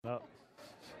Oh.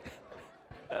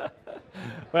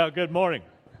 Well, good morning.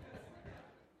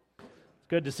 It's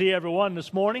good to see everyone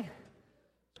this morning.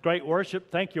 It's great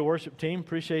worship. Thank you, worship team.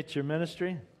 Appreciate your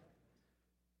ministry.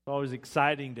 It's always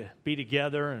exciting to be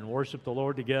together and worship the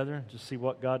Lord together and just see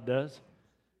what God does.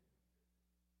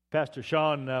 Pastor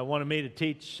Sean wanted me to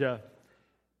teach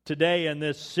today in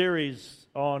this series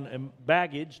on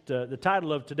baggage. The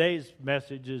title of today's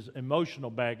message is Emotional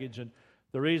Baggage, and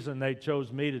the reason they chose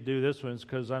me to do this one is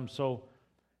because I'm so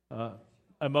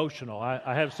emotional.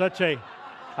 I have such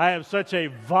a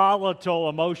volatile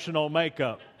emotional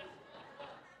makeup.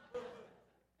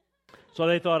 So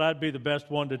they thought I'd be the best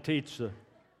one to teach the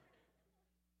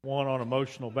one on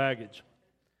emotional baggage.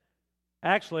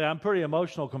 Actually, I'm pretty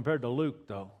emotional compared to Luke,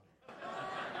 though.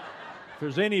 If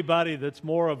there's anybody that's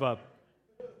more of a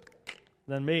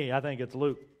than me, I think it's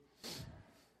Luke.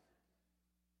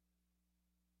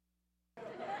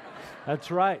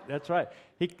 That's right.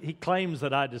 He claims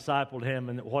that I discipled him,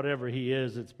 and that whatever he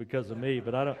is, it's because of me.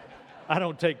 But I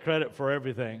don't take credit for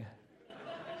everything.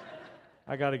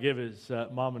 I got to give his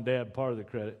mom and dad part of the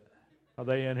credit. Are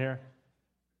they in here?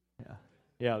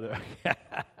 Yeah.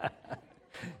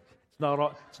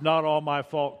 It's not all my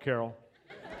fault, Carol.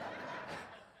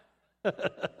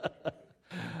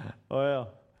 Well,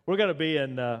 we're going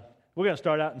to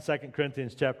start out in 2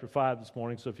 Corinthians chapter 5 this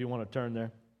morning. So if you want to turn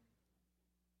there.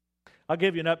 I'll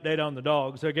give you an update on the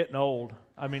dogs. They're getting old.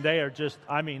 They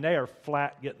are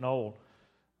flat getting old.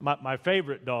 My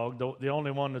favorite dog, the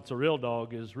only one that's a real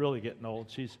dog, is really getting old.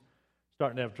 She's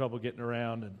starting to have trouble getting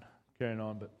around and carrying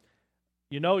on. But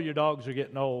you know your dogs are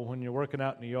getting old when you're working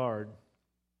out in the yard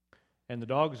and the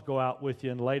dogs go out with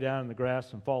you and lay down in the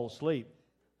grass and fall asleep.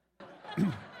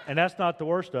 And that's not the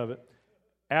worst of it.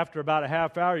 After about a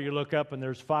half hour, you look up and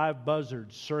there's 5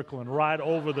 buzzards circling right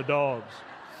over the dogs.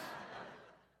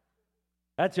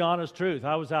 That's the honest truth.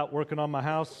 I was out working on my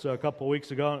house a couple of weeks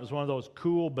ago, and it was one of those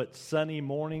cool but sunny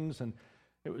mornings, and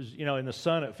it was, in the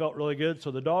sun, it felt really good.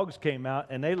 So the dogs came out,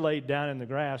 and they laid down in the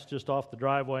grass just off the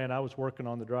driveway, and I was working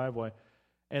on the driveway,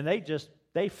 and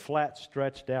they flat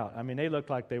stretched out. They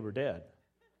looked like they were dead.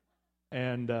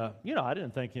 And, I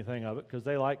didn't think anything of it because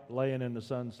they like laying in the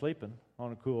sun sleeping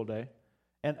on a cool day.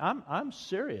 And I'm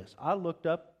serious. I looked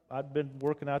up. I'd been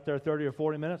working out there 30 or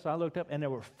 40 minutes. I looked up, and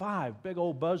there were 5 big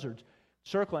old buzzards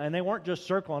circling, and they weren't just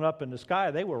circling up in the sky,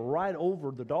 they were right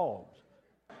over the dogs.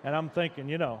 And I'm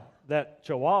thinking, that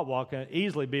Chihuahua can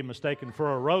easily be mistaken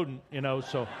for a rodent,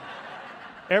 so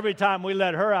every time we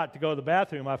let her out to go to the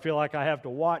bathroom, I feel like I have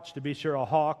to watch to be sure a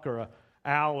hawk or a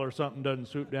owl or something doesn't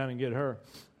swoop down and get her.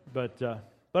 But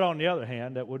on the other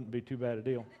hand, that wouldn't be too bad a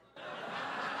deal.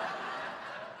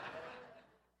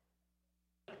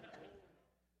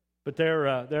 But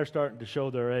they're starting to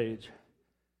show their age.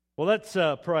 Well, let's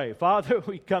pray. Father,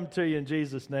 we come to you in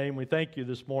Jesus' name. We thank you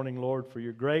this morning, Lord, for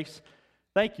your grace.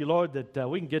 Thank you, Lord, that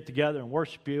we can get together and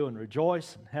worship you and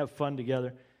rejoice and have fun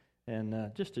together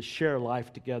and just to share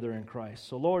life together in Christ.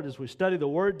 So, Lord, as we study the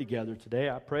Word together today,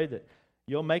 I pray that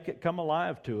you'll make it come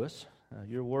alive to us.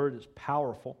 Your Word is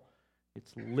powerful.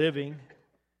 It's living,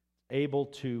 able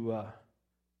to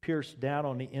pierce down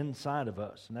on the inside of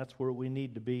us. And that's where we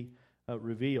need to be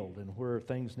revealed and where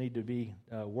things need to be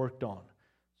worked on.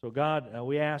 So, God,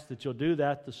 we ask that you'll do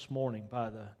that this morning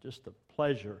by just the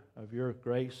pleasure of your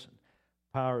grace and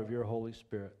power of your Holy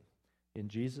Spirit. In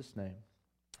Jesus' name,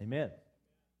 amen.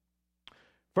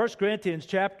 2 Corinthians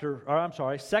chapter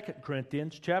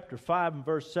 5 and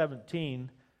verse 17.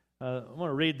 I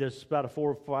want to read this, about a 4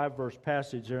 or 5 verse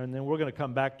passage there, and then we're going to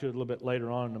come back to it a little bit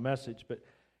later on in the message. But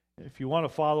if you want to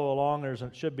follow along, there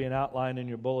should be an outline in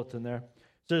your bulletin there.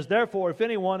 It says, "Therefore, if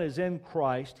anyone is in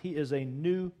Christ, he is a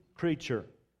new creature.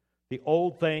 The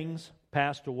old things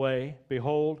passed away.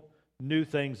 Behold, new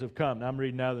things have come." Now, I'm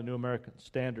reading now the New American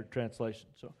Standard Translation.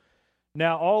 So,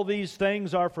 "Now all these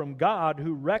things are from God,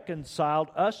 who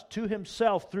reconciled us to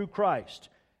himself through Christ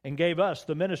and gave us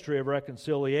the ministry of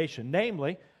reconciliation.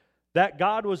 Namely, that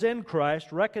God was in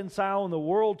Christ, reconciling the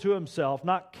world to himself,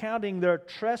 not counting their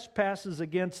trespasses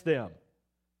against them.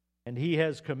 And he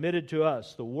has committed to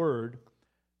us the word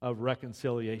of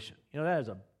reconciliation." That is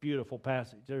a beautiful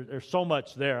passage. There's so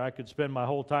much there. I could spend my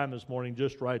whole time this morning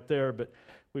just right there, but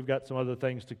we've got some other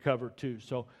things to cover too.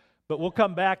 But we'll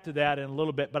come back to that in a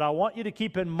little bit. But I want you to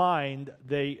keep in mind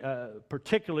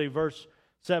particularly verse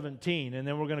 17, and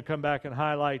then we're going to come back and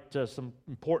highlight some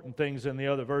important things in the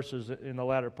other verses in the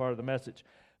latter part of the message.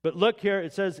 But look here,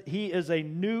 it says, he is a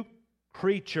new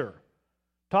creature.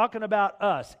 Talking about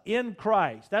us in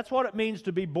Christ. That's what it means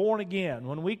to be born again.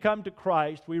 When we come to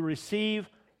Christ, we receive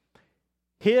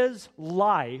his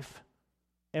life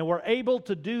And we're able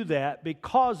to do that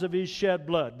because of His shed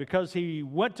blood, because He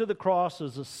went to the cross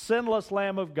as a sinless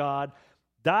Lamb of God,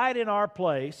 died in our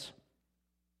place,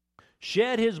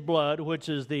 shed His blood, which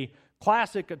is the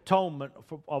classic atonement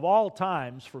of all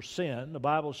times for sin. The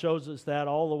Bible shows us that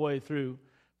all the way through.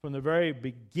 From the very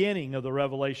beginning of the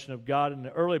revelation of God, in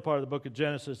the early part of the book of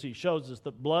Genesis, He shows us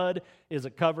that blood is a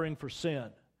covering for sin.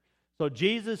 So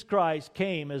Jesus Christ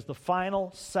came as the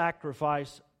final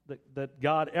sacrifice that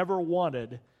God ever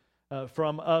wanted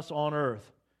from us on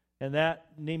earth. And that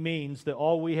means that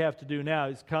all we have to do now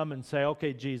is come and say,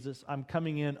 okay, Jesus, I'm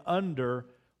coming in under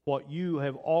what you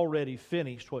have already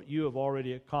finished, what you have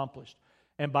already accomplished.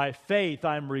 And by faith,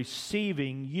 I'm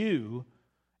receiving you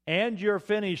and your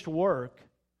finished work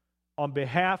on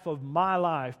behalf of my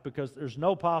life, because there's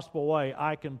no possible way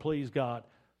I can please God.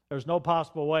 There's no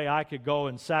possible way I could go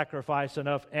and sacrifice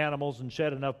enough animals and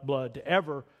shed enough blood to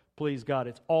ever please God.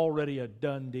 It's already a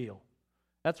done deal.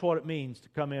 That's what it means to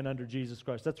come in under Jesus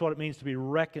Christ. That's what it means to be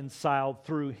reconciled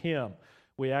through Him.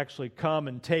 We actually come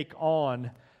and take on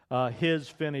His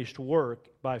finished work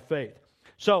by faith.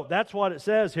 So that's what it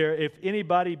says here, if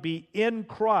anybody be in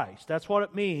Christ. That's what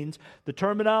it means. The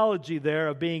terminology there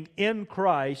of being in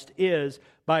Christ is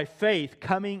by faith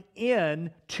coming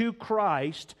in to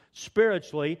Christ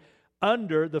spiritually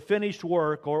under the finished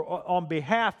work, or on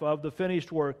behalf of the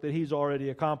finished work that He's already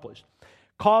accomplished.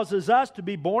 Causes us to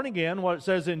be born again, what it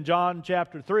says in John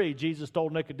chapter 3. Jesus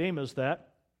told Nicodemus that.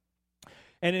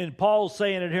 And in Paul's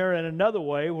saying it here in another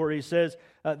way, where he says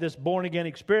this born-again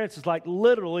experience is like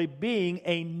literally being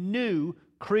a new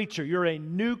creature. You're a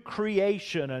new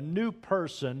creation, a new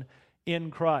person in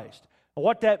Christ. And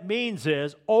what that means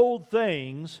is old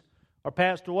things are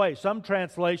passed away. Some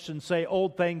translations say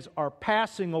old things are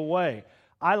passing away.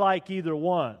 I like either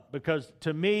one, because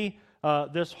to me,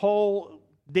 this whole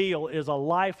deal is a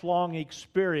lifelong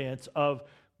experience of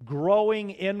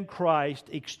growing in Christ,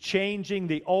 exchanging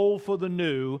the old for the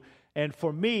new, and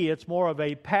for me, it's more of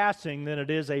a passing than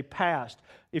it is a past.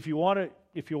 If you want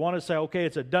to say, okay,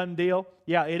 it's a done deal,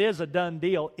 yeah, it is a done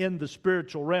deal in the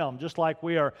spiritual realm. Just like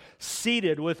we are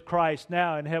seated with Christ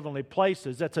now in heavenly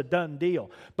places, that's a done deal.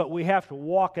 But we have to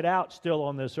walk it out still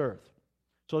on this earth.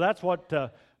 So that's what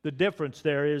the difference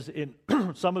there is in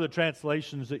some of the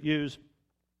translations that use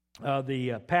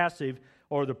the passive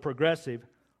or the progressive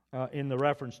in the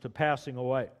reference to passing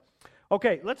away.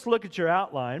 Okay, let's look at your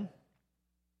outline.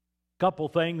 Couple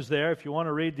things there. If you want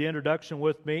to read the introduction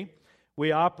with me,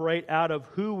 we operate out of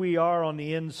who we are on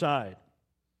the inside.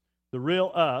 The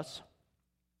real us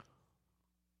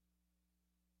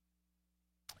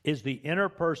is the inner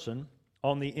person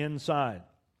on the inside.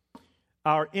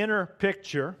 Our inner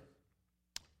picture,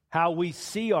 how we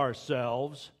see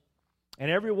ourselves,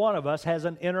 and every one of us has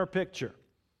an inner picture.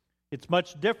 It's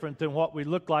much different than what we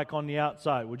look like on the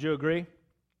outside. Would you agree?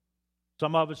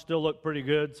 Some of us still look pretty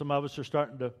good. Some of us are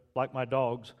starting to, like my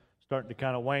dogs, starting to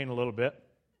kind of wane a little bit.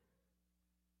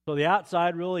 So the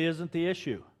outside really isn't the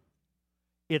issue.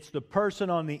 It's the person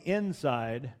on the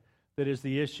inside that is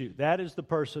the issue. That is the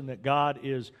person that God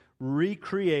is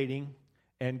recreating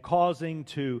and causing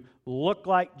to look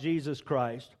like Jesus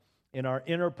Christ in our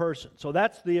inner person. So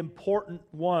that's the important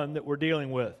one that we're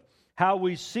dealing with. How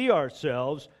we see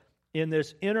ourselves in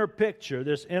this inner picture,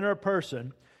 this inner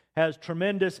person, has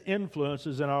tremendous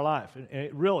influences in our life. And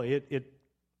it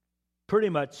pretty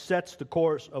much sets the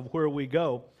course of where we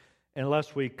go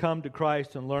unless we come to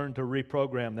Christ and learn to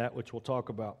reprogram that, which we'll talk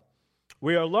about.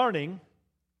 We are learning,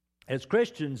 as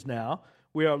Christians now,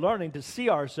 we are learning to see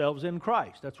ourselves in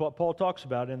Christ. That's what Paul talks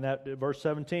about in that verse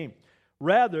 17.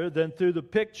 Rather than through the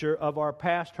picture of our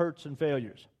past hurts and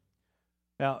failures.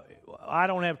 Now, I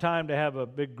don't have time to have a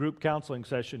big group counseling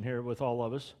session here with all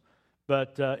of us,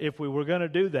 but if we were going to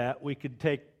do that, we could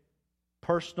take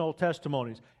personal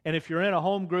testimonies. And if you're in a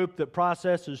home group that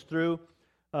processes through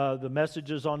the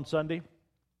messages on Sunday,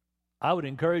 I would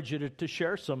encourage you to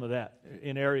share some of that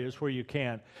in areas where you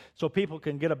can, so people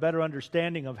can get a better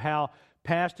understanding of how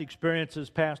past experiences,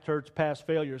 past hurts, past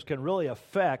failures can really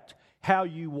affect how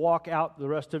you walk out the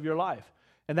rest of your life.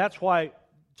 And that's why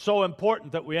it's so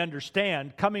important that we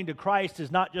understand coming to Christ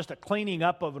is not just a cleaning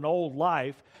up of an old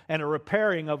life and a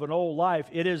repairing of an old life.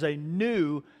 It is a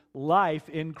new life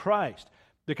in Christ,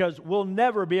 because we'll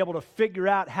never be able to figure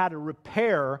out how to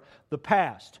repair the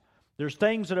past. There's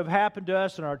things that have happened to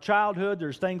us in our childhood.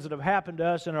 There's things that have happened to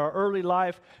us in our early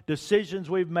life, decisions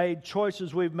we've made,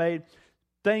 choices we've made,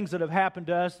 things that have happened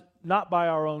to us not by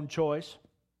our own choice,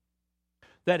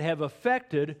 that have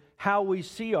affected how we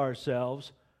see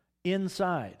ourselves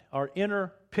inside, our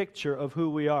inner picture of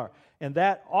who we are. And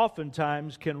that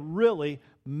oftentimes can really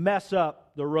mess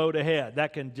up the road ahead.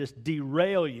 That can just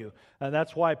derail you. And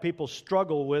that's why people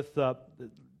struggle with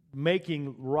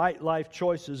making right life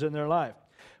choices in their life.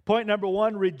 Point number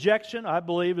one, rejection, I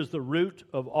believe, is the root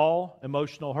of all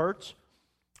emotional hurts.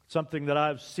 Something that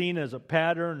I've seen as a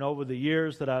pattern over the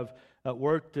years that I've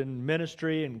worked in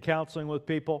ministry and counseling with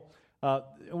people. We're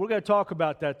going to talk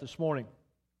about that this morning.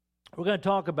 We're going to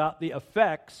talk about the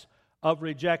effects of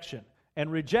rejection. And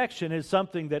rejection is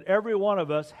something that every one of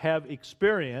us have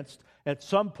experienced at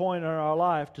some point in our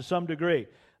life to some degree.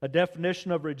 A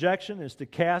definition of rejection is to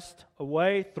cast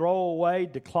away, throw away,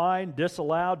 decline,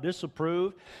 disallow,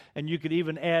 disapprove. And you could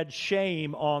even add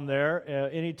shame on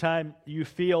there. Anytime you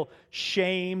feel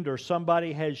shamed or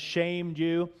somebody has shamed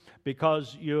you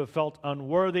because you have felt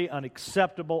unworthy,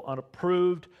 unacceptable,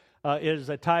 unapproved, is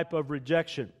a type of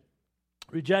rejection.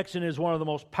 Rejection is one of the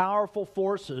most powerful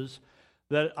forces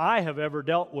that I have ever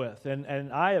dealt with.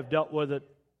 And I have dealt with it,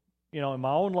 in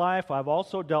my own life. I've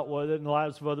also dealt with it in the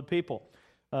lives of other people.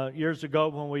 Years ago,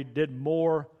 when we did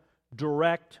more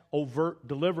direct, overt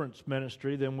deliverance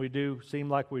ministry than we seem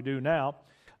like we do now,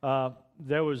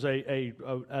 there was an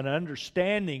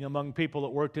understanding among people that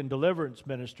worked in deliverance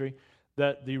ministry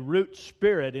that the root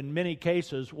spirit in many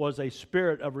cases was a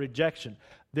spirit of rejection.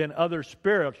 Then other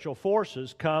spiritual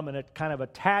forces come and it kind of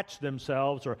attach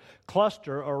themselves or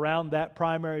cluster around that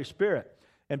primary spirit.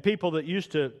 And people that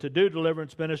used to do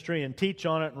deliverance ministry and teach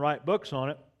on it and write books on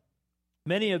it,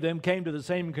 many of them came to the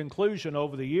same conclusion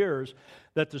over the years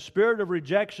that the spirit of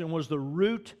rejection was the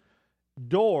root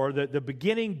door, the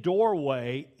beginning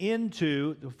doorway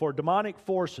for demonic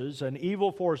forces and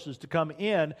evil forces to come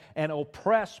in and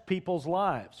oppress people's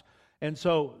lives. And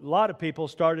so a lot of people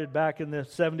started back in the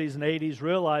 70s and 80s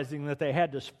realizing that they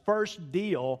had to first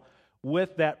deal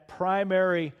with that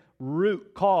primary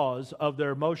root cause of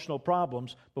their emotional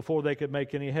problems before they could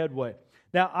make any headway.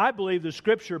 Now, I believe the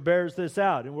Scripture bears this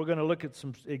out, and we're going to look at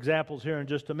some examples here in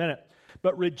just a minute.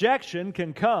 But rejection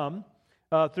can come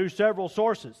through several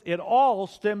sources. It all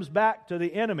stems back to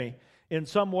the enemy in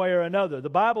some way or another. The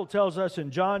Bible tells us in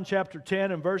John chapter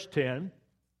 10 and verse 10,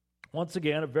 once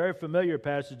again, a very familiar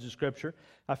passage of Scripture.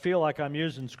 I feel like I'm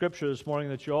using Scripture this morning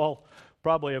that you all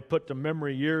probably have put to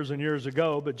memory years and years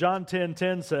ago. But John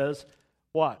 10:10 says,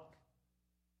 what?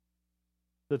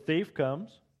 The thief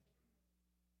comes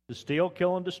to steal,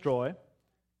 kill, and destroy.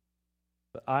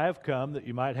 But I have come that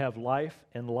you might have life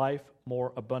and life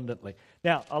more abundantly.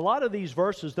 Now, a lot of these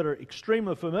verses that are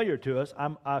extremely familiar to us,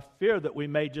 I fear that we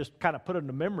may just kind of put them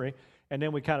to memory, and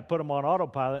then we kind of put them on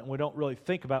autopilot, and we don't really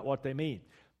think about what they mean.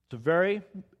 It's a very,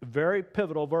 very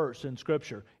pivotal verse in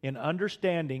Scripture in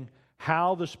understanding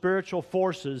how the spiritual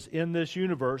forces in this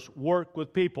universe work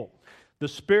with people. The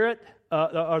spirit,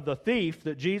 or the thief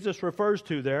that Jesus refers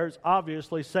to there is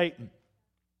obviously Satan.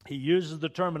 He uses the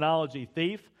terminology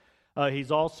thief.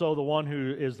 He's also the one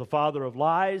who is the father of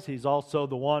lies. He's also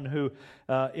the one who,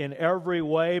 in every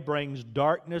way, brings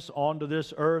darkness onto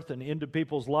this earth and into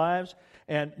people's lives.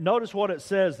 And notice what it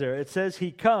says there. It says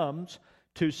he comes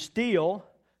to steal,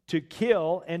 to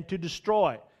kill, and to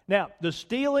destroy. Now, the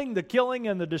stealing, the killing,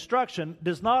 and the destruction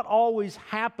does not always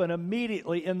happen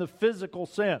immediately in the physical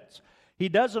sense. He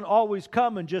doesn't always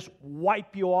come and just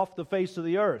wipe you off the face of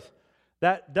the earth.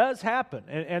 That does happen,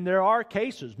 and there are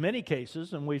cases, many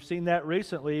cases, and we've seen that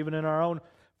recently even in our own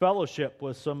fellowship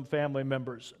with some family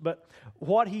members. But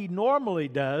what he normally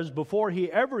does before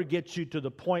he ever gets you to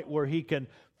the point where he can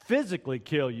physically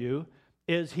kill you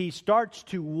is he starts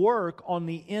to work on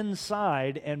the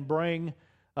inside and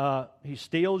he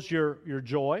steals your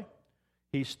joy,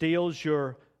 he steals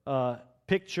your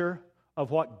picture of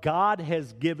what God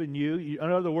has given you.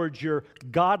 In other words, your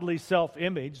godly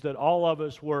self-image that all of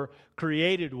us were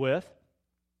created with.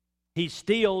 He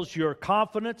steals your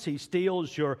confidence. He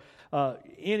steals your,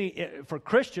 for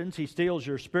Christians, he steals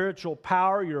your spiritual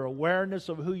power, your awareness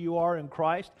of who you are in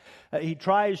Christ. He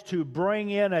tries to bring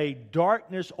in a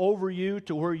darkness over you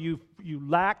to where you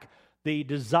lack the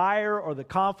desire or the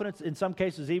confidence, in some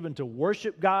cases even to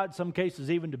worship God, some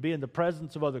cases even to be in the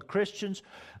presence of other Christians.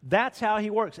 That's how he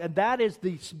works. And that is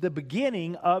the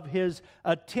beginning of his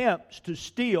attempts to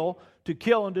steal, to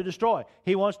kill, and to destroy.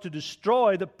 He wants to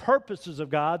destroy the purposes of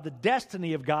God, the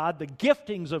destiny of God, the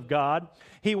giftings of God.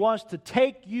 He wants to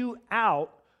take you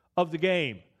out of the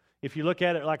game. If you look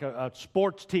at it like a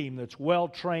sports team that's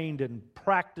well-trained and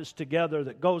practiced together,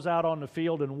 that goes out on the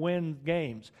field and wins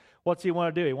games, what's he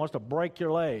want to do? He wants to break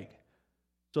your leg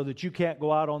so that you can't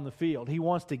go out on the field. He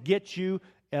wants to get you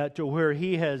to where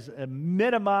he has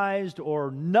minimized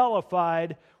or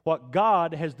nullified what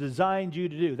God has designed you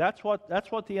to do. That's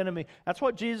what the enemy, that's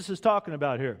what Jesus is talking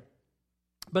about here.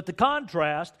 But the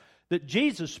contrast that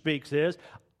Jesus speaks is,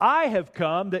 I have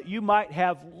come that you might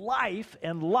have life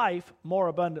and life more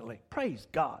abundantly. Praise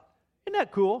God. Isn't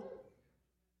that cool?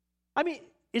 I mean,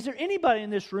 is there anybody in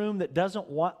this room that doesn't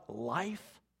want life?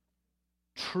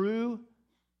 True,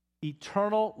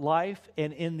 eternal life,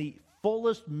 and in the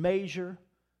fullest measure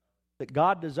that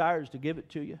God desires to give it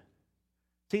to you?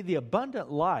 See, the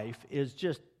abundant life is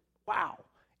just, wow.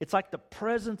 It's like the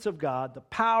presence of God, the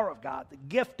power of God, the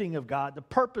gifting of God, the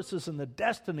purposes and the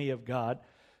destiny of God,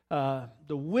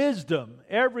 the wisdom,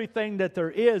 everything that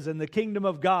there is in the kingdom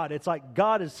of God. It's like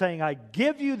God is saying, I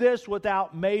give you this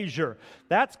without measure.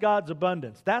 That's God's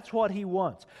abundance. That's what He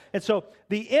wants. And so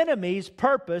the enemy's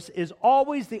purpose is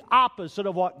always the opposite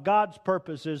of what God's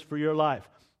purpose is for your life.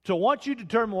 So once you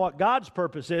determine what God's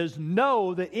purpose is,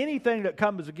 know that anything that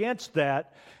comes against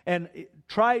that and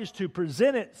tries to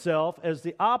present itself as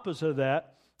the opposite of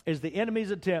that is the enemy's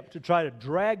attempt to try to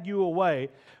drag you away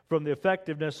from the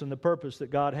effectiveness and the purpose that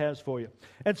God has for you.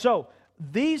 And so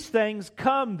these things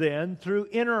come then through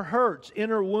inner hurts,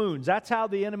 inner wounds. That's how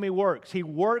the enemy works. He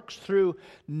works through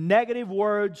negative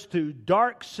words, through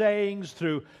dark sayings,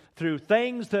 through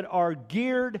things that are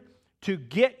geared to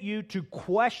get you to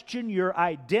question your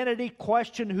identity,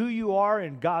 question who you are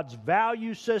in God's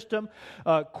value system,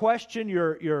 question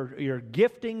your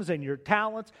giftings and your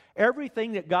talents,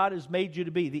 everything that God has made you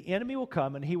to be. The enemy will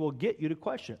come and he will get you to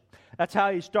question it. That's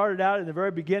how he started out in the very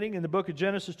beginning in the book of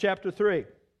Genesis chapter 3.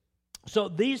 So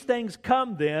these things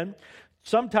come then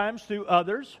sometimes through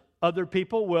others. Other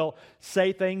people will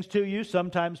say things to you,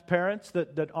 sometimes parents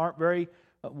that aren't very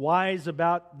wise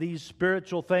about these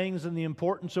spiritual things and the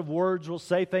importance of words will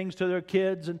say things to their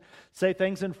kids and say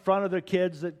things in front of their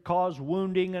kids that cause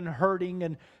wounding and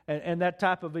hurting and that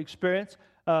type of experience.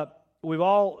 We've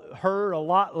all heard a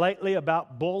lot lately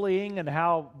about bullying and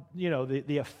how,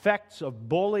 the effects of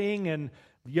bullying in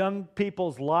young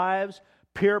people's lives,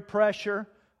 peer pressure,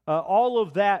 all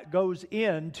of that goes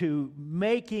into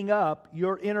making up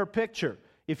your inner picture.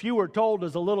 If you were told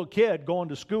as a little kid going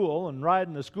to school and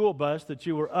riding the school bus that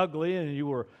you were ugly and you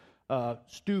were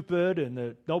stupid and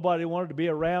that nobody wanted to be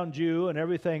around you and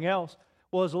everything else,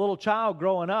 well, as a little child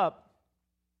growing up,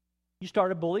 you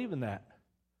started believing that.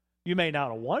 You may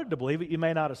not have wanted to believe it. You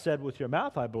may not have said with your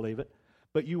mouth, I believe it.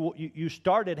 But you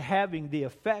started having the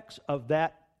effects of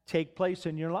that take place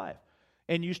in your life.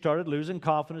 And you started losing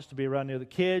confidence to be around the other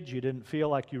kids. You didn't feel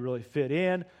like you really fit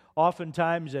in.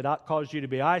 Oftentimes, it caused you to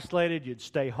be isolated. You'd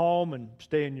stay home and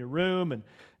stay in your room,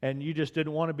 and you just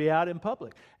didn't want to be out in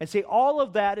public. And see, all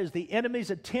of that is the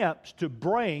enemy's attempts to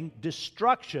bring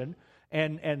destruction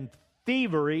and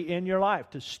thievery in your life,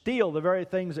 to steal the very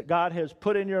things that God has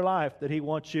put in your life that He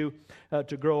wants you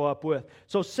to grow up with.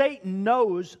 So Satan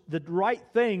knows the right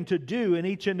thing to do in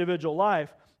each individual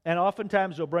life, and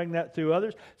oftentimes he'll bring that through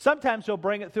others. Sometimes he'll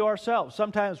bring it through ourselves.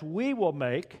 Sometimes we will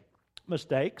make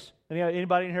mistakes.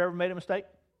 Anybody in here ever made a mistake?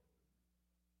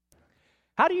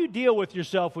 How do you deal with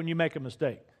yourself when you make a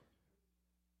mistake?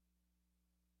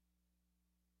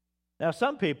 Now,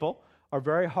 some people are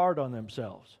very hard on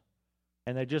themselves.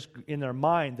 And they just, in their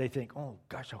mind, they think, oh,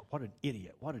 gosh, what an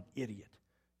idiot. What an idiot.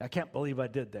 I can't believe I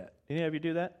did that. Any of you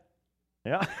do that?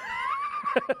 Yeah?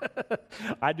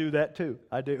 I do that too.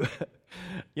 I do.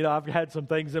 I've had some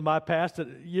things in my past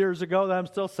years ago that I'm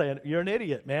still saying, you're an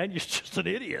idiot, man. You're just an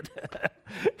idiot.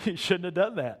 You shouldn't have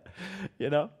done that.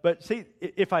 But see,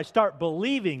 if I start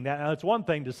believing that, now it's one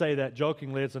thing to say that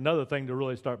jokingly, it's another thing to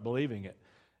really start believing it.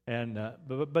 And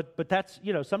but that's,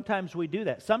 sometimes we do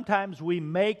that. Sometimes we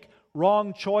make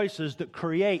wrong choices that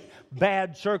create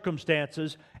bad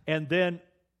circumstances, and then,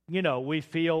 we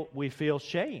feel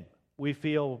shame. We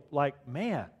feel like,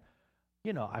 man,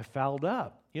 I fouled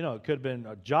up. It could have been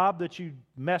a job that you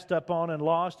messed up on and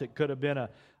lost. It could have been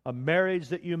a marriage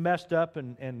that you messed up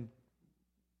and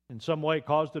in some way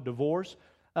caused a divorce.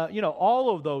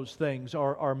 All of those things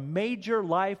are major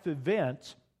life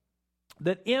events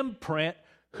that imprint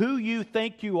who you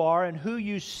think you are and who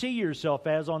you see yourself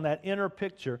as on that inner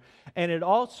picture. And it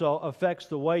also affects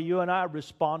the way you and I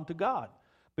respond to God.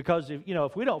 Because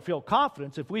if we don't feel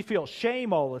confidence, if we feel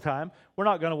shame all the time, we're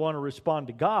not going to want to respond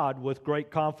to God with great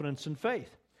confidence and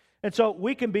faith. And so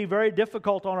we can be very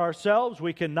difficult on ourselves.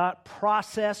 We cannot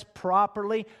process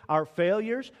properly our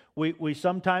failures. We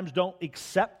sometimes don't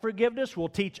accept forgiveness. We'll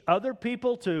teach other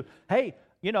people to, hey,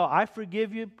 I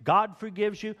forgive you, God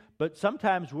forgives you. But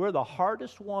sometimes we're the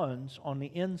hardest ones on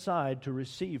the inside to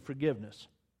receive forgiveness.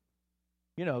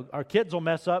 Our kids will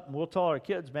mess up and we'll tell our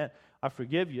kids, man, I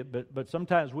forgive you, but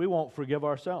sometimes we won't forgive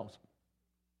ourselves.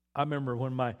 I remember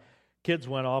when my kids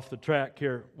went off the track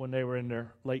here when they were in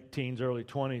their late teens, early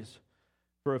 20s.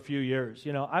 for a few years.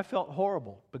 I felt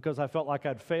horrible because I felt like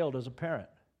I'd failed as a parent.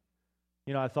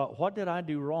 I thought, what did I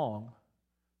do wrong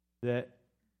that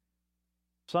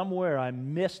somewhere I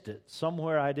missed it,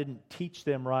 somewhere I didn't teach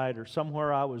them right, or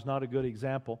somewhere I was not a good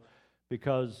example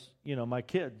because, my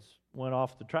kids went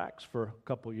off the tracks for a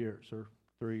couple years or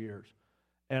 3 years.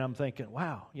 And I'm thinking,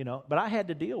 wow, but I had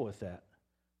to deal with that.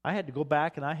 I had to go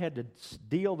back and I had to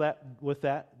deal with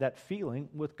that feeling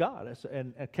with God.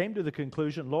 And I came to the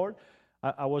conclusion, Lord,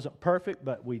 I wasn't perfect,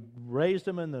 but we raised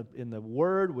them in the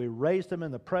Word. We raised them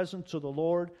in the presence of the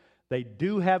Lord. They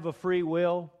do have a free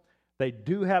will. They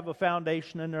do have a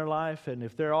foundation in their life. And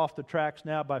if they're off the tracks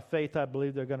now, by faith, I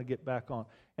believe they're going to get back on.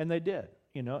 And they did,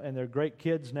 and they're great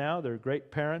kids now. They're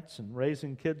great parents and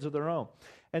raising kids of their own.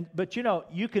 But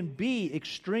you can be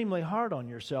extremely hard on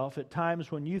yourself at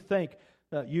times when you think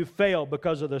you fail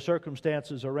because of the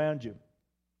circumstances around you.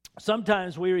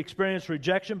 Sometimes we experience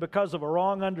rejection because of a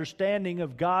wrong understanding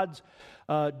of God's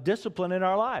discipline in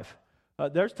our life.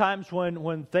 There's times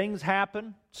when things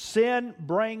happen, sin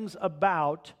brings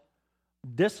about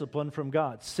discipline from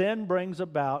God. Sin brings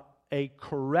about a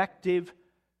corrective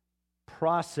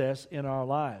process in our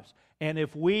lives. And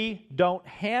if we don't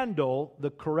handle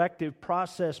the corrective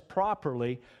process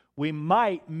properly, we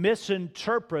might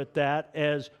misinterpret that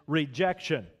as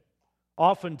rejection.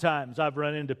 Oftentimes, I've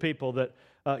run into people that,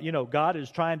 God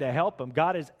is trying to help them.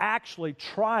 God is actually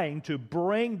trying to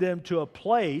bring them to a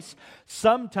place,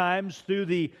 sometimes through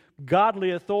the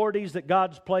godly authorities that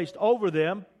God's placed over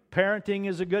them. Parenting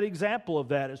is a good example of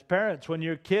that. As parents, when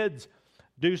your kids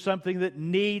do something that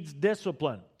needs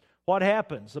discipline, what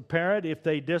happens? The parent, if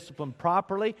they discipline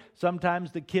properly,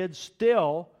 sometimes the kids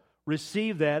still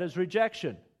receive that as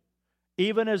rejection.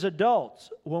 Even as adults,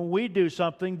 when we do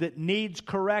something that needs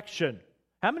correction,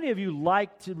 how many of you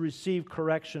like to receive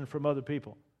correction from other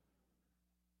people?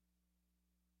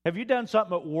 Have you done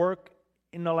something at work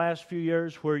in the last few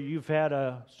years where you've had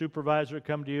a supervisor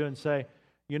come to you and say,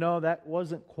 that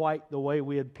wasn't quite the way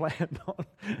we had planned on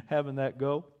having that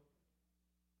go?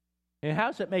 And how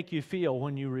does it make you feel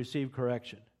when you receive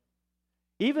correction?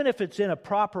 Even if it's in a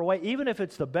proper way, even if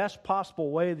it's the best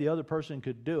possible way the other person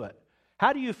could do it,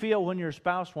 how do you feel when your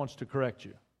spouse wants to correct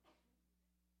you?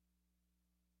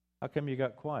 How come you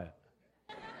got quiet?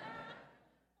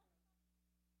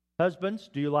 Husbands,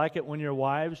 do you like it when your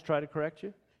wives try to correct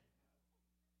you?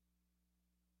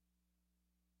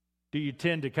 Do you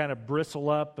tend to kind of bristle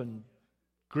up and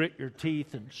grit your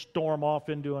teeth and storm off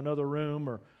into another room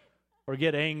or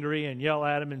get angry and yell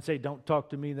at him and say, don't talk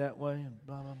to me that way, and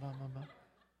blah, blah, blah, blah, blah?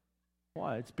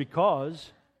 Why? It's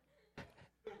because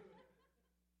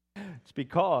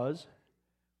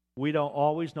we don't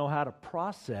always know how to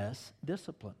process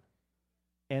discipline.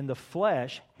 And the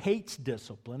flesh hates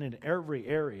discipline in every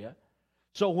area.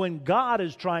 So when God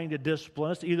is trying to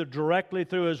discipline us, either directly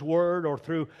through His Word or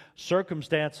through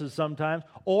circumstances sometimes,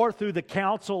 or through the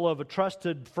counsel of a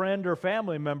trusted friend or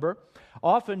family member,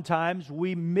 oftentimes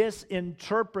we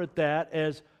misinterpret that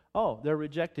as, oh, they're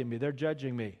rejecting me, they're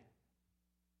judging me.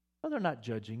 No, they're not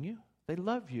judging you. They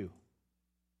love you.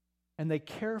 And they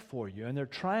care for you. And they're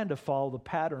trying to follow the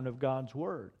pattern of God's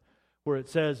Word, where it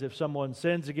says if someone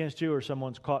sins against you or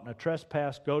someone's caught in a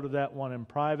trespass, go to that one in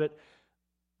private,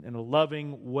 in a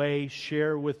loving way,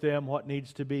 share with them what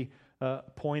needs to be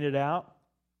pointed out.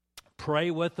 Pray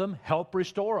with them, help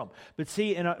restore them. But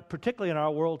see, particularly in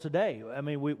our world today, I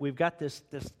mean, we've got this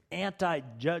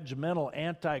anti-judgmental,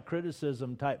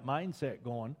 anti-criticism type mindset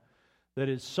going that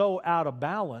is so out of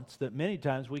balance that many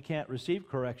times we can't receive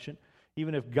correction.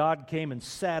 Even if God came and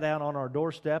sat out on our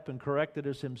doorstep and corrected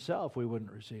us Himself, we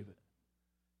wouldn't receive it.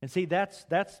 And see,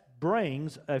 that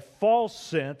brings a false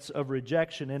sense of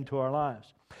rejection into our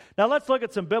lives. Now let's look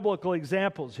at some biblical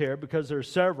examples here because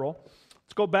there's several.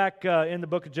 Let's go back in the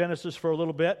book of Genesis for a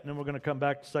little bit, and then we're going to come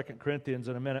back to 2 Corinthians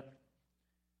in a minute.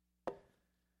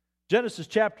 Genesis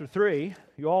chapter 3,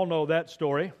 you all know that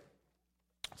story.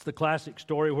 It's the classic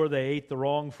story where they ate the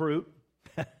wrong fruit.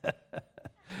 It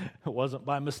wasn't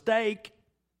by mistake.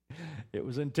 It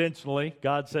was intentionally.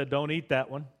 God said, don't eat that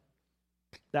one.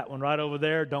 That one right over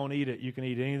there, don't eat it. You can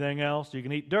eat anything else. You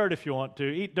can eat dirt if you want to.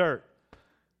 Eat dirt.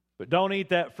 But don't eat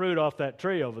that fruit off that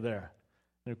tree over there.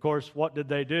 And of course, what did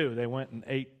they do? They went and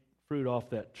ate fruit off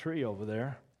that tree over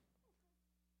there.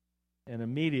 And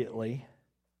immediately,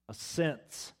 a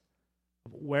sense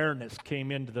of awareness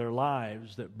came into their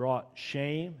lives that brought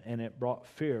shame and it brought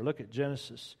fear. Look at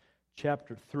Genesis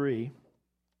chapter 3,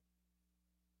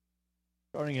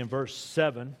 starting in verse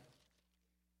 7.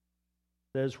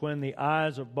 Says, when the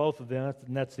eyes of both of them,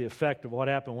 and that's the effect of what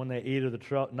happened when they ate of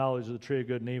the knowledge of the tree of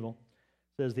good and evil.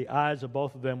 It says, the eyes of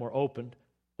both of them were opened,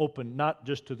 open not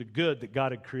just to the good that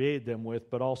God had created them with,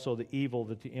 but also the evil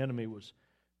that the enemy was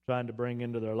trying to bring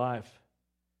into their life.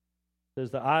 It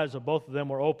says the eyes of both of them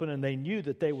were open, and they knew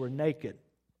that they were naked.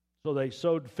 So they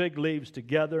sewed fig leaves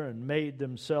together and made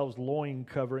themselves loin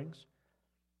coverings.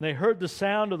 And they heard the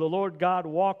sound of the Lord God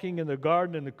walking in the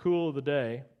garden in the cool of the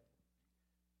day.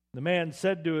 The man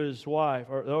said to his wife,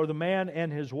 or the man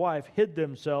and his wife hid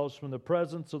themselves from the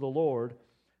presence of the Lord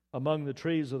among the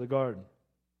trees of the garden.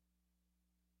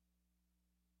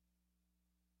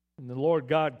 And the Lord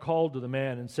God called to the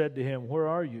man and said to him, "Where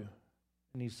are you?"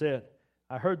 And he said,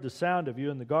 "I heard the sound of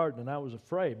you in the garden, and I was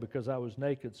afraid because I was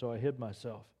naked, so I hid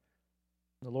myself."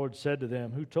 And the Lord said to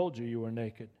them, "Who told you you were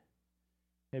naked?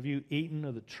 Have you eaten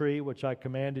of the tree which I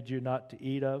commanded you not to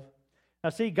eat of?" Now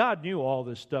see, God knew all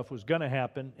this stuff was going to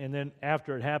happen, and then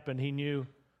after it happened, He knew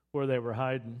where they were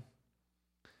hiding,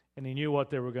 and He knew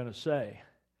what they were going to say.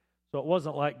 So it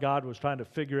wasn't like God was trying to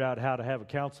figure out how to have a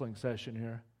counseling session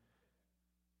here.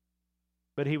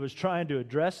 But He was trying to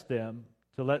address them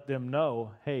to let them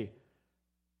know, hey,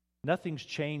 nothing's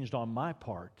changed on my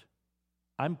part.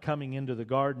 I'm coming into the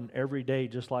garden every day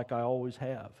just like I always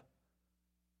have.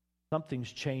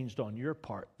 Something's changed on your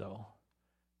part, though.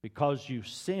 Because you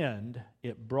sinned,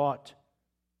 it brought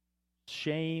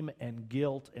shame and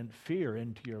guilt and fear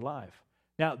into your life.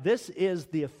 Now, this is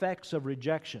the effects of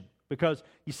rejection. Because,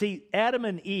 you see, Adam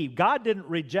and Eve, God didn't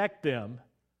reject them.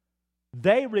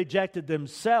 They rejected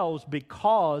themselves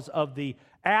because of the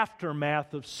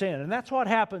aftermath of sin. And that's what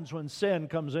happens when sin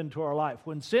comes into our life.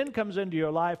 When sin comes into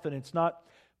your life and it's not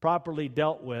properly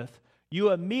dealt with,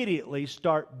 you immediately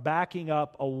start backing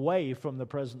up away from the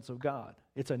presence of God.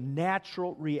 It's a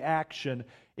natural reaction.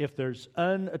 If there's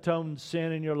unatoned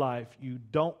sin in your life, you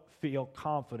don't feel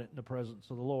confident in the presence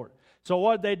of the Lord. So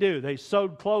what did they do? They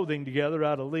sewed clothing together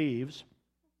out of leaves.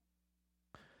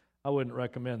 I wouldn't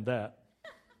recommend that.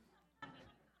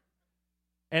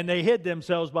 And they hid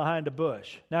themselves behind a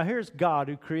bush. Now here's God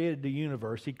who created the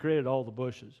universe. He created all the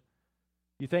bushes.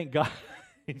 You think God...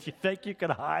 You think you could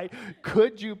hide?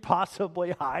 Could you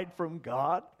possibly hide from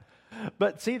God?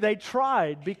 But see, they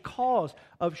tried because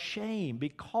of shame,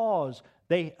 because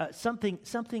they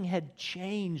something had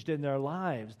changed in their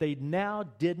lives. They now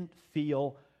didn't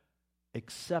feel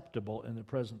acceptable in the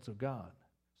presence of God.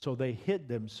 So they hid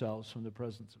themselves from the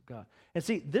presence of God. And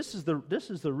see, this is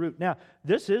the root. Now,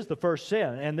 this is the first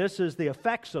sin, and this is the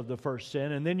effects of the first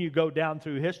sin. And then you go down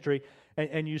through history,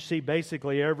 and you see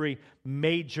basically every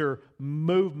major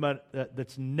movement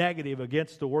that's negative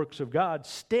against the works of God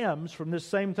stems from this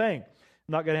same thing.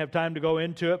 I'm not going to have time to go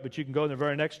into it, but you can go in the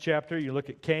very next chapter. You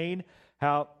look at Cain,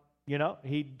 how,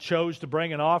 he chose to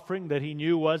bring an offering that he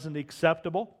knew wasn't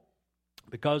acceptable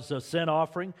because the sin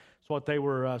offering, it's what they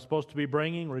were supposed to be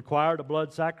bringing, required a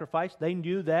blood sacrifice. They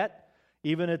knew that.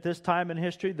 Even at this time in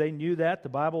history, they knew that. The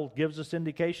Bible gives us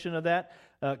indication of that.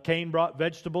 Cain brought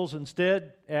vegetables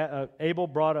instead. Abel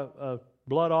brought a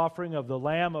blood offering of the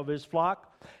lamb of his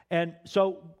flock. And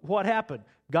so what happened?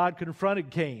 God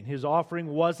confronted Cain. His offering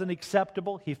wasn't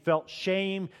acceptable. He felt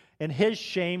shame, and his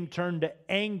shame turned to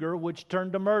anger, which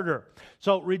turned to murder.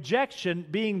 So rejection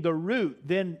being the root,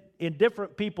 then in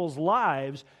different people's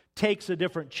lives, takes a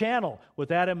different channel.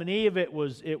 With Adam and Eve, it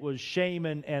was shame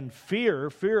and fear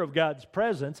of God's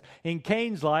presence. In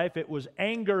Cain's life, it was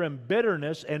anger and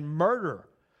bitterness and murder.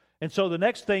 And so the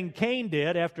next thing Cain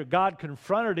did after God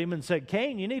confronted him and said,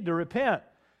 "Cain, you need to repent."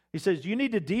 He says, you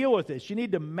need to deal with this. You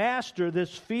need to master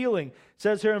this feeling. It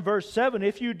says here in verse 7,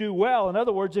 if you do well, in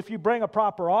other words, if you bring a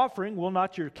proper offering, will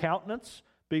not your countenance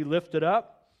be lifted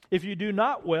up? If you do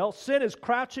not well, sin is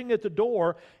crouching at the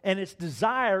door, and its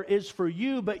desire is for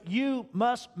you, but you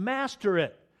must master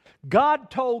it.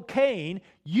 God told Cain,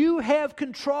 you have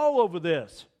control over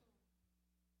this.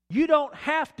 You don't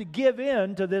have to give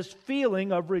in to this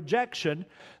feeling of rejection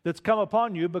that's come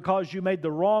upon you because you made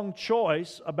the wrong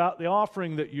choice about the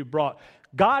offering that you brought.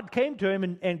 God came to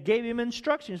him and gave him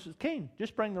instructions. He says, Cain,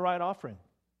 just bring the right offering.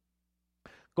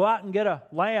 Go out and get a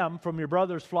lamb from your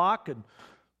brother's flock and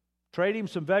trade him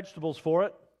some vegetables for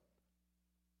it.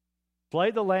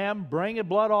 Slay the lamb, bring a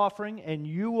blood offering, and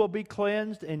you will be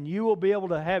cleansed, and you will be able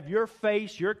to have your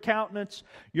face, your countenance,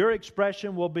 your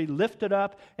expression will be lifted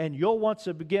up, and you'll once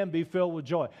again be filled with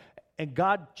joy. And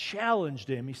God challenged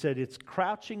him. He said, it's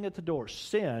crouching at the door.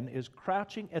 Sin is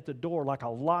crouching at the door like a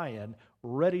lion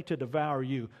ready to devour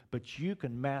you, but you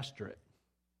can master it.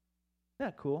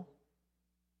 Isn't that cool?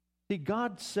 See,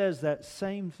 God says that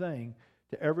same thing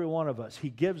to every one of us. He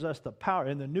gives us the power.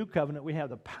 In the new covenant, we have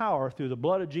the power through the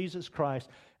blood of Jesus Christ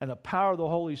and the power of the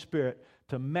Holy Spirit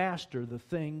to master the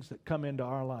things that come into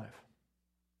our life.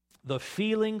 The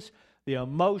feelings, the the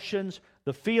emotions,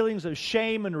 the feelings of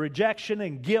shame and rejection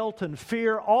and guilt and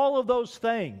fear, all of those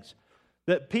things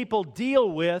that people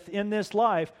deal with in this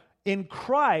life. In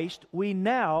Christ, we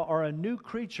now are a new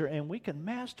creature and we can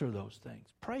master those things.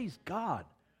 Praise God.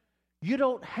 You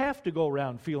don't have to go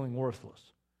around feeling worthless.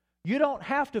 You don't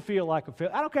have to feel like a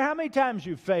failure. I don't care how many times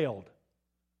you've failed.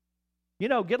 You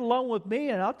know, get along with me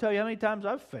and I'll tell you how many times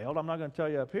I've failed. I'm not going to tell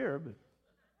you up here, but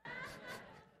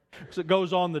because it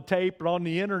goes on the tape or on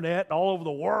the internet and all over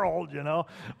the world, you know.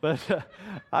 But,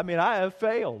 I mean, I have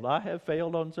failed. I have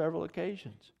failed on several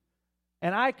occasions.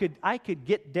 And I could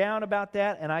get down about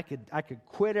that, and I could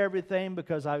quit everything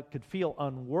because I could feel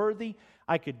unworthy.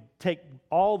 I could take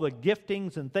all the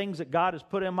giftings and things that God has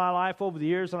put in my life over the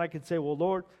years, and I could say, well,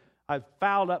 Lord, I've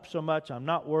fouled up so much, I'm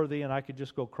not worthy, and I could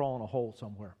just go crawl in a hole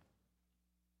somewhere.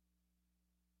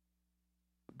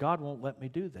 But God won't let me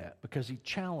do that because He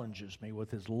challenges me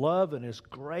with His love and His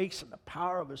grace and the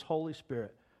power of His Holy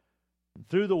Spirit. And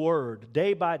through the Word,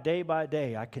 day by day by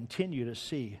day, I continue to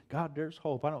see, God, there's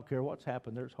hope. I don't care what's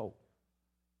happened, there's hope.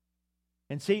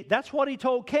 And see, that's what He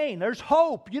told Cain. There's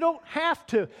hope. You don't have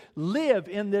to live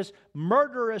in this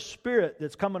murderous spirit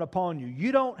that's coming upon you.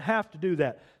 You don't have to do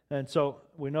that. And so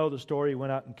we know the story. He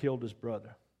went out and killed his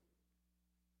brother.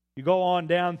 You go on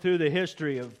down through the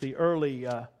history of the early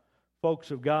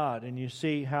folks of God, and you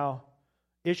see how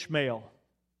Ishmael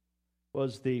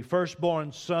was the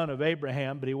firstborn son of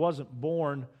Abraham, but he wasn't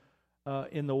born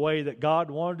in the way that God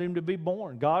wanted him to be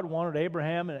born. God wanted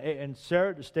Abraham and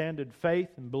Sarah to stand in faith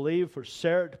and believe for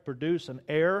Sarah to produce an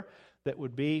heir that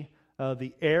would be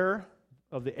the heir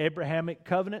of the Abrahamic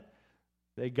covenant.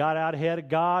 They got out ahead of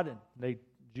God, and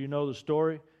do you know the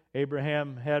story?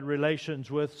 Abraham had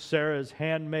relations with Sarah's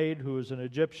handmaid, who was an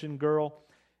Egyptian girl,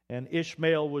 and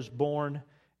Ishmael was born.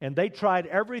 And they tried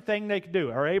everything they could do,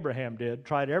 or Abraham did,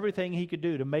 tried everything he could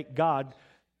do to make God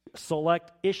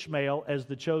select Ishmael as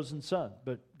the chosen son.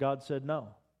 But God said no.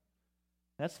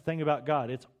 That's the thing about God.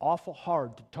 It's awful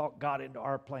hard to talk God into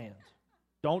our plans.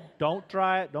 Don't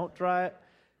try it. Don't try it.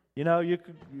 You know,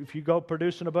 if you go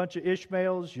producing a bunch of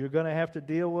Ishmaels, you're going to have to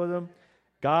deal with them.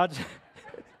 God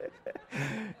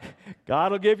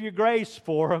will give you grace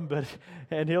for them,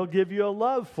 and He'll give you a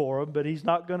love for them, but He's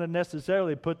not going to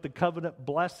necessarily put the covenant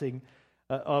blessing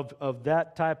of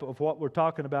that type of what we're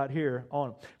talking about here on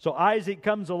them. So Isaac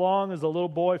comes along as a little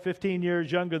boy, 15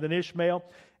 years younger than Ishmael,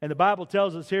 and the Bible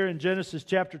tells us here in Genesis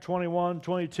chapter 21,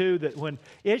 22, that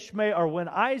when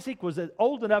Isaac was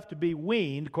old enough to be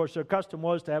weaned, of course their custom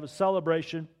was to have a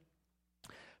celebration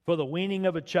for the weaning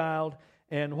of a child.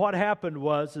 And what happened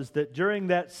was that during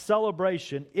that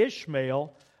celebration,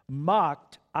 Ishmael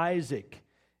mocked Isaac.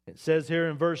 It says here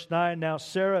in verse 9, now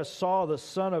Sarah saw the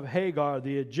son of Hagar,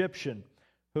 the Egyptian,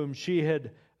 whom she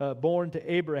had borne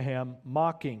to Abraham,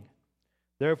 mocking.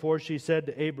 Therefore she said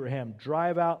to Abraham,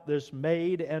 drive out this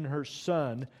maid and her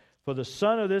son, for the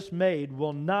son of this maid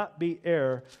will not be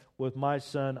heir with my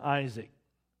son Isaac.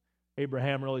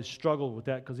 Abraham really struggled with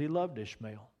that because he loved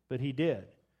Ishmael, but he did.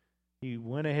 He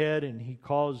went ahead and he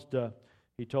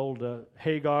told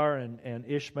Hagar and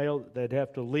Ishmael that they'd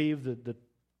have to leave the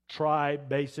tribe,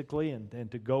 basically,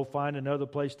 and to go find another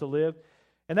place to live.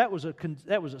 And that was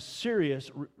a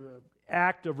serious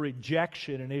act of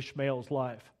rejection in Ishmael's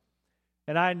life.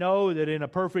 And I know that in a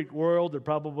perfect world, there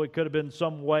probably could have been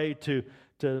some way to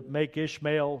make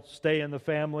Ishmael stay in the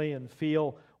family and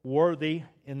feel worthy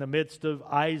in the midst of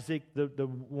Isaac, the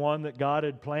one that God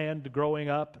had planned growing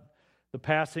up. The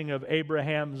passing of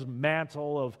Abraham's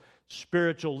mantle of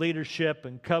spiritual leadership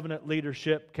and covenant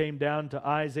leadership came down to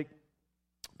Isaac.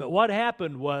 But what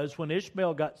happened was when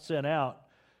Ishmael got sent out,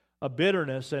 a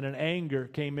bitterness and an anger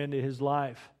came into his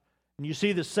life. And you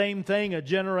see the same thing a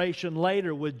generation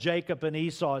later with Jacob and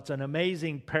Esau. It's an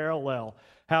amazing parallel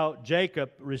how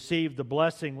Jacob received the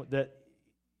blessing that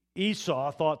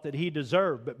Esau thought that he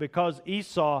deserved. But because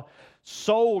Esau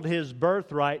sold his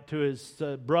birthright to his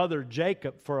brother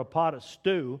Jacob for a pot of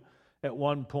stew at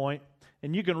one point.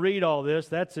 And you can read all this.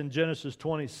 That's in Genesis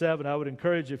 27. I would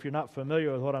encourage you, if you're not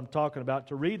familiar with what I'm talking about,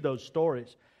 to read those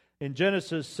stories. In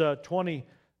Genesis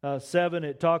 27,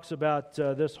 it talks about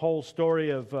this whole story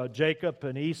of Jacob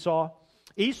and Esau.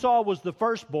 Esau was the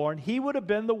firstborn. He would have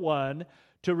been the one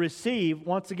to receive,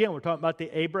 once again, we're talking about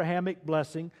the Abrahamic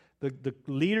blessing, the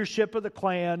leadership of the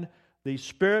clan, the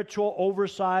spiritual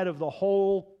oversight of the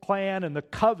whole clan and the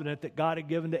covenant that God had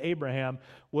given to Abraham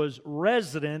was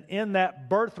resident in that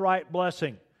birthright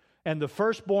blessing. And the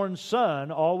firstborn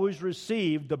son always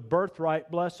received the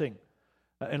birthright blessing,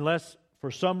 unless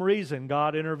for some reason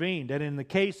God intervened. And in the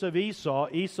case of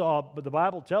Esau, but the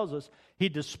Bible tells us, he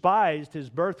despised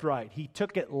his birthright. He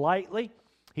took it lightly.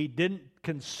 He didn't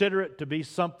consider it to be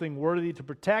something worthy to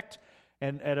protect.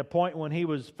 And at a point when he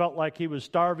felt like he was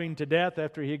starving to death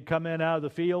after he had come in out of the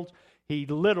fields, he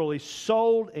literally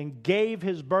sold and gave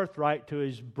his birthright to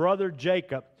his brother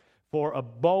Jacob for a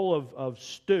bowl of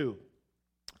stew.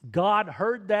 God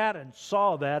heard that and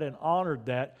saw that and honored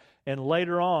that. And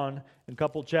later on, a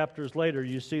couple chapters later,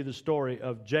 you see the story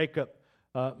of Jacob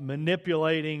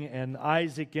manipulating, and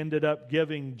Isaac ended up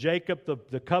giving Jacob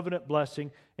the covenant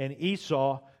blessing, and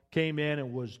Esau came in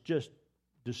and was just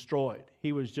destroyed.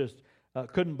 He was just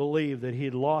couldn't believe that he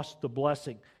had lost the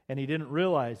blessing, and he didn't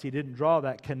realize, he didn't draw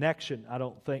that connection, I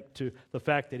don't think, to the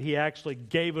fact that he actually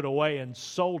gave it away and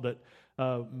sold it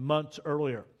months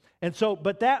earlier. And so,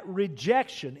 but that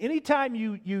rejection, anytime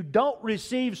you don't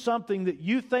receive something that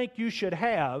you think you should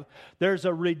have, there's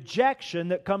a rejection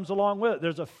that comes along with it.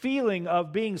 There's a feeling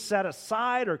of being set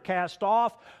aside or cast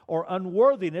off or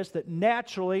unworthiness that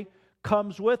naturally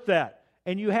comes with that.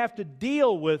 And you have to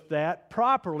deal with that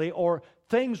properly, or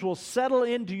things will settle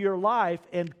into your life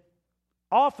and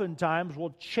oftentimes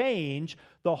will change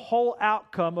the whole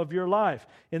outcome of your life.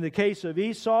 In the case of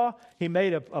Esau, he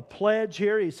made a pledge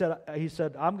here. He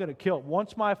said, I'm going to kill.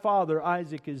 Once my father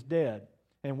Isaac is dead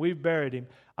and we've buried him,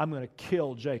 I'm going to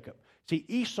kill Jacob. See,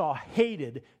 Esau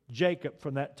hated Jacob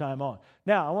from that time on.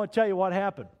 Now, I want to tell you what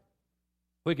happened.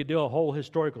 We could do a whole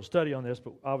historical study on this,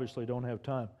 but obviously don't have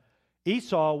time.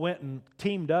 Esau went and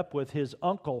teamed up with his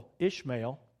uncle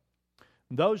Ishmael.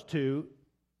 Those two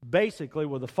basically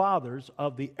were the fathers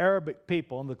of the Arabic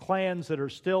people and the clans that are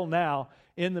still now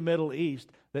in the Middle East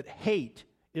that hate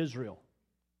Israel.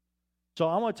 So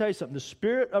I want to tell you something. The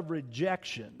spirit of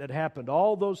rejection that happened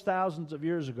all those thousands of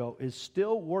years ago is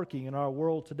still working in our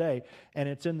world today, and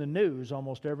it's in the news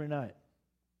almost every night.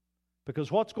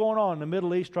 Because what's going on in the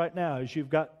Middle East right now is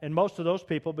you've got, and most of those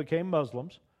people became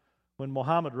Muslims when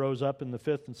Muhammad rose up in the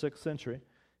 5th and 6th century.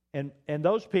 And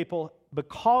those people,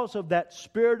 because of that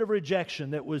spirit of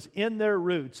rejection that was in their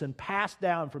roots and passed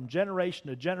down from generation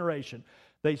to generation,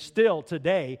 they still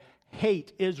today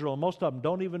hate Israel. Most of them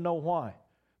don't even know why.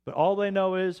 But all they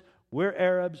know is we're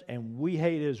Arabs and we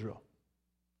hate Israel.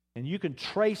 And you can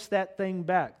trace that thing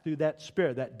back through that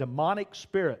spirit, that demonic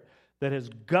spirit that has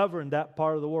governed that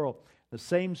part of the world. The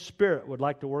same spirit would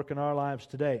like to work in our lives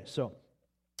today. So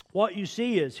what you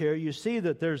see is here, you see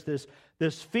that there's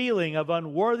this feeling of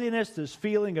unworthiness, this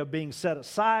feeling of being set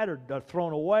aside or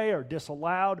thrown away or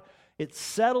disallowed. It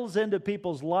settles into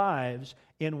people's lives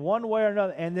in one way or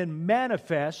another and then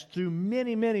manifests through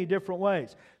many, many different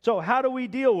ways. So how do we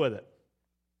deal with it?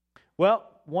 Well,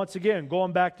 once again,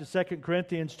 going back to 2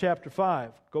 Corinthians chapter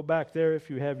 5. Go back there if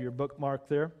you have your bookmark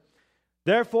there.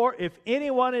 Therefore, if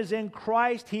anyone is in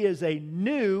Christ, he is a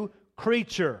new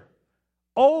creature.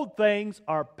 Old things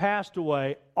are passed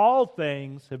away. All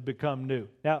things have become new.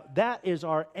 Now, that is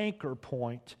our anchor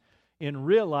point in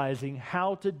realizing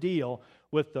how to deal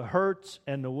with the hurts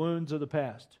and the wounds of the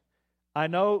past. I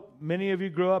know many of you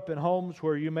grew up in homes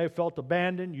where you may have felt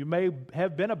abandoned. You may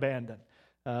have been abandoned.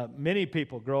 Many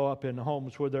people grow up in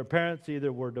homes where their parents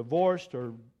either were divorced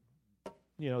or,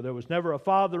 there was never a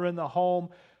father in the home,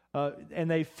 and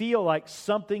they feel like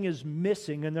something is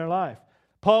missing in their life.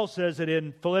 Paul says it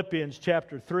in Philippians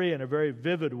chapter 3 in a very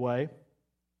vivid way.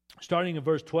 Starting in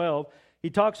verse 12,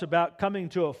 he talks about coming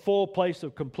to a full place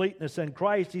of completeness in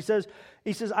Christ. He says,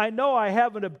 I know I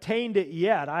haven't obtained it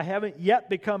yet. I haven't yet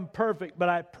become perfect, but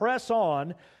I press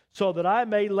on so that I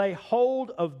may lay hold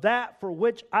of that for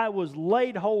which I was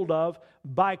laid hold of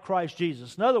by Christ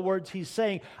Jesus. In other words, he's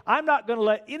saying, I'm not going to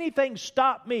let anything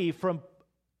stop me from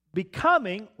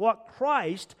becoming what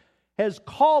Christ has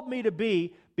called me to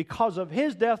be because of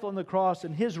His death on the cross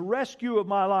and His rescue of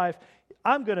my life.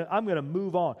 I'm going to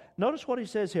move on. Notice what he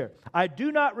says here. I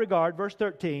do not regard, verse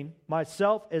 13,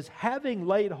 myself as having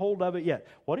laid hold of it yet.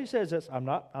 What he says is, I'm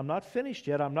not finished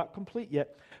yet. I'm not complete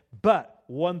yet. But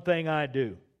one thing I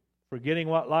do, forgetting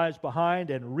what lies behind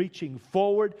and reaching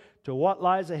forward to what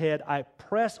lies ahead, I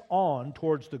press on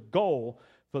towards the goal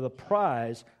for the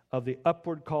prize of the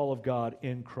upward call of God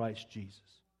in Christ Jesus.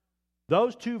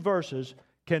 Those two verses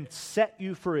can set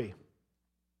you free,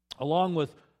 along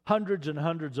with hundreds and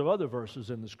hundreds of other verses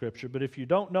in the Scripture. But if you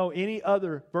don't know any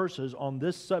other verses on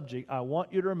this subject, I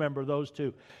want you to remember those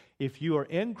two. If you are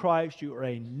in Christ, you are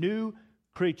a new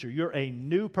creature. You're a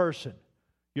new person.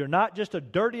 You're not just a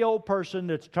dirty old person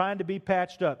that's trying to be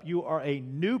patched up. You are a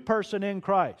new person in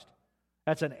Christ.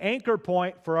 That's an anchor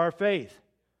point for our faith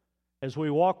as we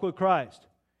walk with Christ.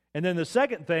 And then the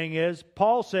second thing is,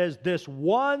 Paul says, this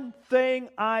one thing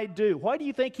I do. Why do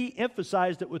you think he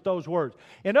emphasized it with those words?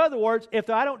 In other words, if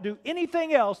I don't do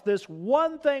anything else, this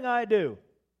one thing I do.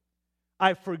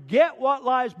 I forget what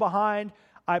lies behind.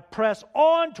 I press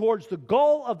on towards the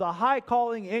goal of the high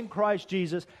calling in Christ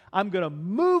Jesus. I'm going to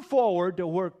move forward to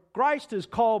where Christ has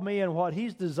called me and what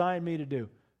He's designed me to do.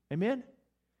 Amen?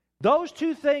 Those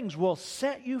two things will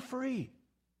set you free.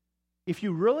 If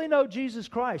you really know Jesus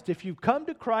Christ, if you've come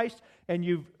to Christ and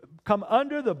you've come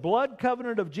under the blood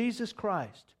covenant of Jesus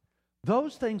Christ,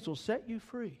 those things will set you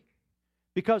free.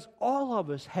 Because all of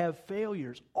us have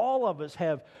failures. All of us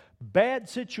have bad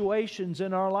situations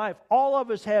in our life. All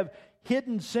of us have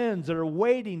hidden sins that are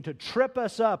waiting to trip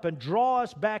us up and draw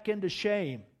us back into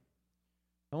shame.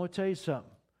 I want to tell you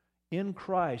something. In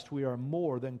Christ, we are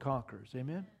more than conquerors.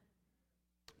 Amen?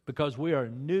 Because we are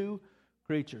new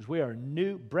creatures. We are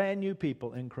new, brand new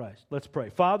people in Christ. Let's pray.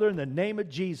 Father, in the name of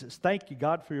Jesus, thank you,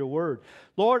 God, for your word.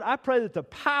 Lord, I pray that the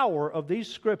power of these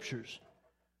scriptures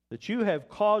that you have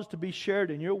caused to be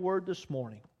shared in your word this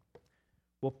morning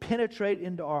will penetrate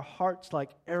into our hearts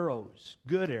like arrows,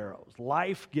 good arrows,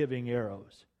 life-giving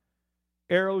arrows,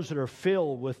 arrows that are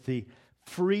filled with the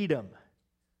freedom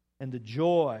and the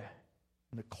joy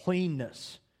and the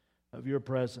cleanness of your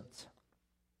presence.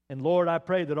 And Lord, I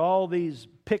pray that all these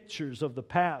pictures of the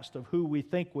past of who we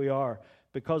think we are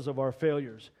because of our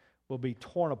failures will be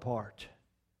torn apart.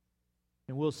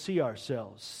 And we'll see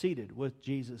ourselves seated with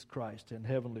Jesus Christ in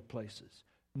heavenly places.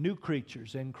 New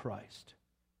creatures in Christ.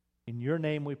 In your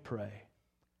name we pray.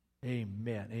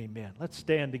 Amen. Amen. Let's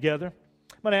stand together.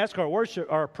 I'm going to ask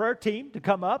our prayer team to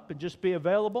come up and just be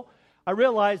available. I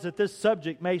realize that this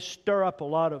subject may stir up a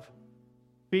lot of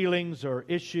feelings or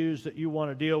issues that you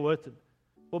want to deal with.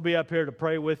 We'll be up here to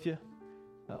pray with you.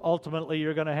 Ultimately,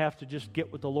 you're going to have to just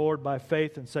get with the Lord by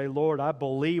faith and say, Lord, I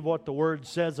believe what the Word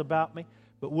says about me.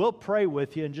 But we'll pray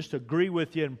with you and just agree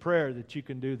with you in prayer that you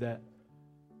can do that.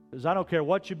 Because I don't care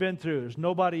what you've been through. There's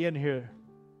nobody in here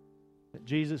that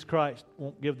Jesus Christ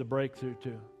won't give the breakthrough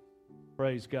to.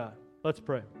 Praise God. Let's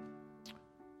pray.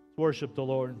 Worship the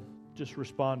Lord. Just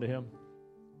respond to Him.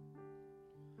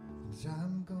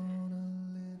 I'm going